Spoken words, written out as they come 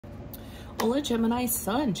Hola Gemini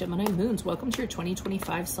Sun, Gemini Moons. Welcome to your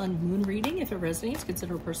 2025 Sun Moon reading. If it resonates,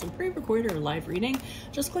 consider a personal pre-recorded or live reading.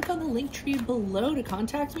 Just click on the link tree below to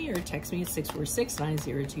contact me or text me at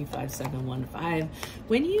 646-902-5715.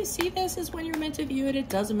 When you see this is when you're meant to view it. It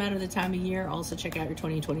doesn't matter the time of year. Also check out your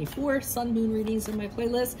 2024 Sun Moon readings in my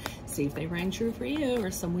playlist. See if they rang true for you or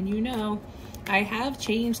someone you know. I have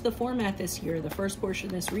changed the format this year. The first portion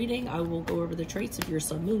of this reading, I will go over the traits of your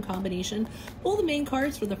Sun-Moon combination, pull the main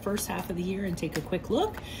cards for the first half of the year and take a quick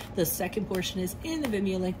look. The second portion is in the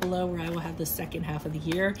Vimeo link below where I will have the second half of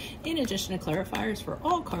the year, in addition to clarifiers for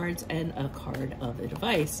all cards and a card of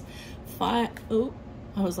advice. I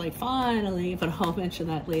was like, finally, but I'll mention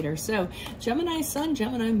that later. So, Gemini Sun,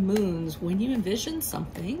 Gemini Moons, when you envision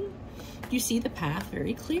something, you see the path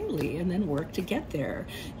very clearly and then work to get there.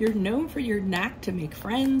 You're known for your knack to make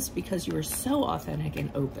friends because you are so authentic and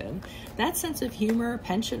open. That sense of humor,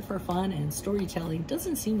 penchant for fun, and storytelling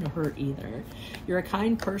doesn't seem to hurt either. You're a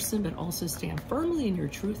kind person, but also stand firmly in your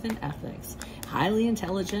truth and ethics. Highly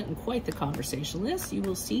intelligent and quite the conversationalist, you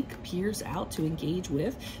will seek peers out to engage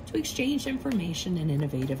with, to exchange information and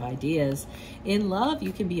innovative ideas. In love,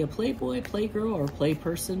 you can be a playboy, playgirl, or play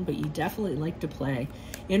person, but you definitely like to play.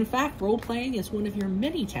 In fact, role-playing is one of your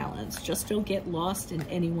many talents. Just don't get lost in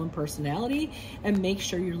any one personality and make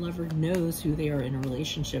sure your lover knows who they are in a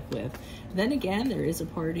relationship with. Then again, there is a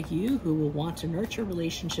part of you who will want to nurture a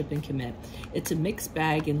relationship and commit. It's a mixed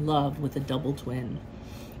bag in love with a double twin.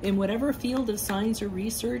 In whatever field of science or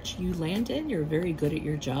research you land in, you're very good at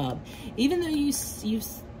your job. Even though you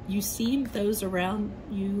seem those around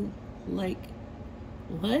you like,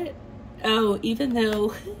 what? Oh, even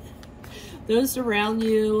though those around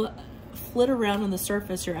you flit around on the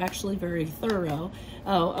surface, you're actually very thorough.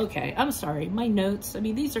 Oh, okay. I'm sorry. My notes, I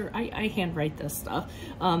mean, these are, I handwrite this stuff.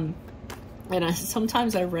 And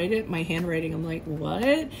sometimes I write it, my handwriting, I'm like,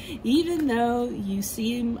 what? Even though you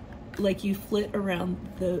seem like you flit around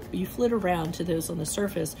to those on the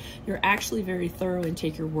surface, you're actually very thorough and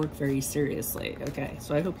take your work very seriously. Okay,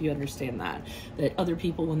 so I hope you understand that other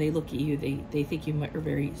people, when they look at you, they think you're a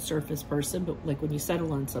very surface person, but like when you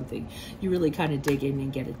settle on something, you really kind of dig in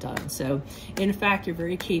and get it done. So in fact, you're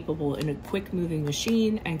very capable in a quick moving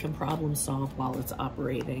machine and can problem solve while it's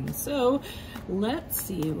operating. So let's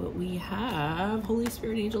see what we have. Holy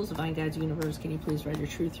Spirit, angels, divine guides, universe, can you please write your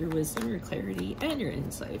truth, your wisdom, your clarity, and your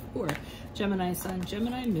insight for Gemini Sun,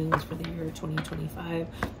 Gemini Moons for the year 2025.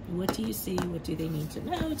 What do you see? What do they need to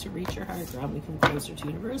know to reach your higher ground, become closer to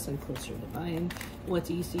universe and closer to divine? What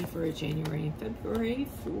do you see for January and February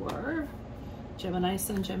for Gemini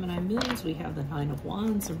Sun, Gemini Moons? We have the Nine of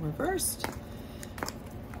Wands in reversed.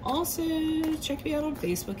 Also, check me out on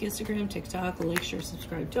Facebook, Instagram, TikTok. Like, share,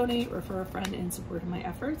 subscribe, donate, refer a friend in support of my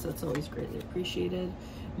efforts. That's always greatly appreciated.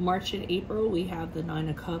 March and April, we have the Nine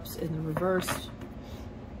of Cups in the reverse.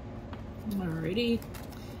 Alrighty,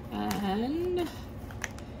 and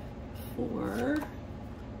for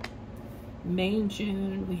May and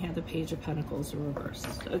June, we have the Page of Pentacles in reverse.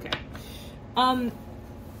 Okay.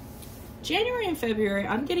 January and February,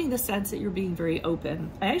 I'm getting the sense that you're being very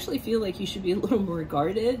open. I actually feel like you should be a little more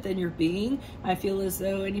guarded than you're being. I feel as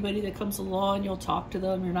though anybody that comes along, you'll talk to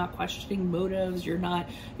them. You're not questioning motives. You're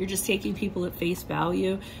just taking people at face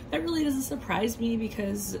value. That really doesn't surprise me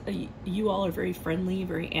because you all are very friendly,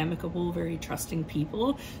 very amicable, very trusting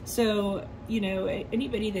people. So, you know,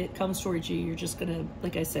 anybody that comes towards you, you're just gonna,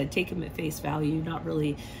 like I said, take them at face value, not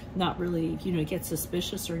really, you know, get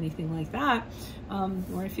suspicious or anything like that.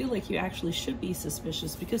 Or I feel like you actually should be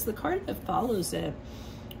suspicious because the card that follows it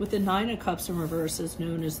with the Nine of Cups in reverse is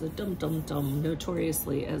known as the dum-dum-dum,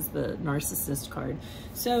 notoriously as the narcissist card.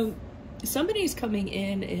 So somebody's coming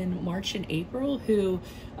in March and April who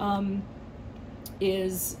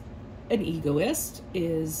is an egoist,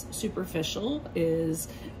 is superficial,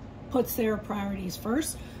 puts their priorities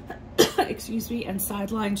first, excuse me, and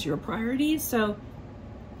sidelines your priorities. So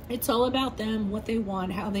it's all about them, what they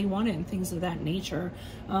want, how they want it, and things of that nature.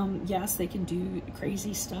 Yes, they can do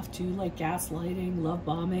crazy stuff too, like gaslighting, love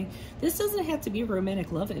bombing. This doesn't have to be a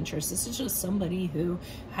romantic love interest. This is just somebody who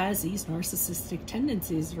has these narcissistic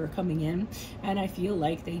tendencies that are coming in. And I feel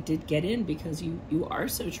like they did get in because you are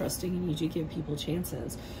so trusting and you do give people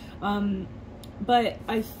chances. But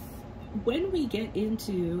when we get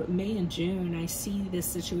into May and June, I see this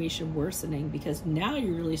situation worsening because now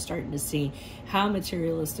you're really starting to see how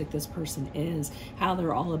materialistic this person is, how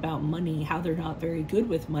they're all about money, how they're not very good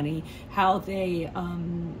with money, how they,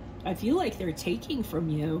 I feel like they're taking from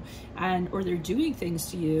you or they're doing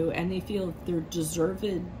things to you and they feel they're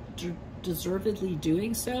deservedly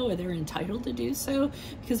doing so, or they're entitled to do so,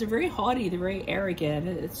 because they're very haughty, they're very arrogant.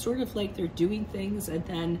 It's sort of like they're doing things and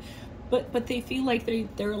then but they feel like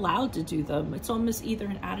they're allowed to do them. It's almost either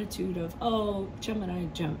an attitude of, oh, Gemini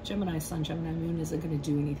sun, Gemini moon isn't going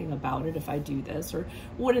to do anything about it if I do this, or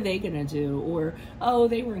what are they going to do, or oh,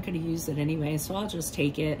 they weren't going to use it anyway, so I'll just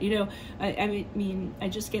take it. You know, I mean, I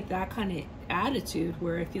just get that kind of attitude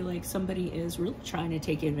where I feel like somebody is really trying to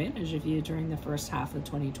take advantage of you during the first half of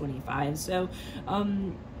 2025. So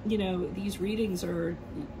you know, these readings are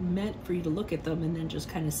meant for you to look at them and then just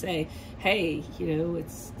kind of say, hey, you know,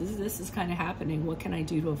 this is kind of happening. What can I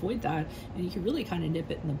do to avoid that? And you can really kind of nip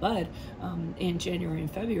it in the bud in January and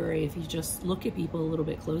February if you just look at people a little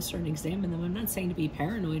bit closer and examine them. I'm not saying to be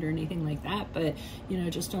paranoid or anything like that, but, you know,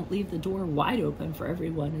 just don't leave the door wide open for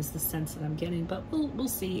everyone is the sense that I'm getting. But we'll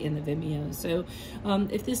see in the Vimeo. So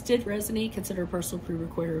if this did resonate, consider a personal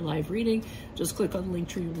pre-recorded or live reading. Just click on the link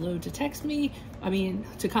tree below to text me.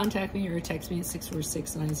 To contact me, or text me at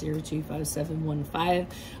 646-902-5715.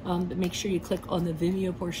 But make sure you click on the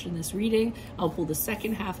Vimeo portion of this reading. I'll pull the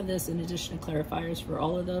second half of this in addition to clarifiers for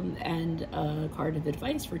all of them and a card of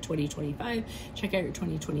advice for 2025. Check out your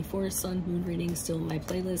 2024 sun moon readings still in my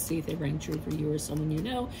playlist. See if they rang true for you or someone you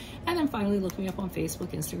know. And then finally, look me up on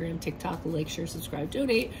Facebook, Instagram, TikTok. Like, share, subscribe,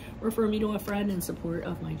 donate. Refer me to a friend in support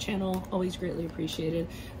of my channel. Always greatly appreciated.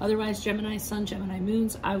 Otherwise, Gemini sun, Gemini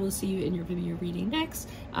moons, I will see you in your Vimeo reading next.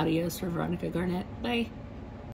 Adios for Veronica Garnett. Bye.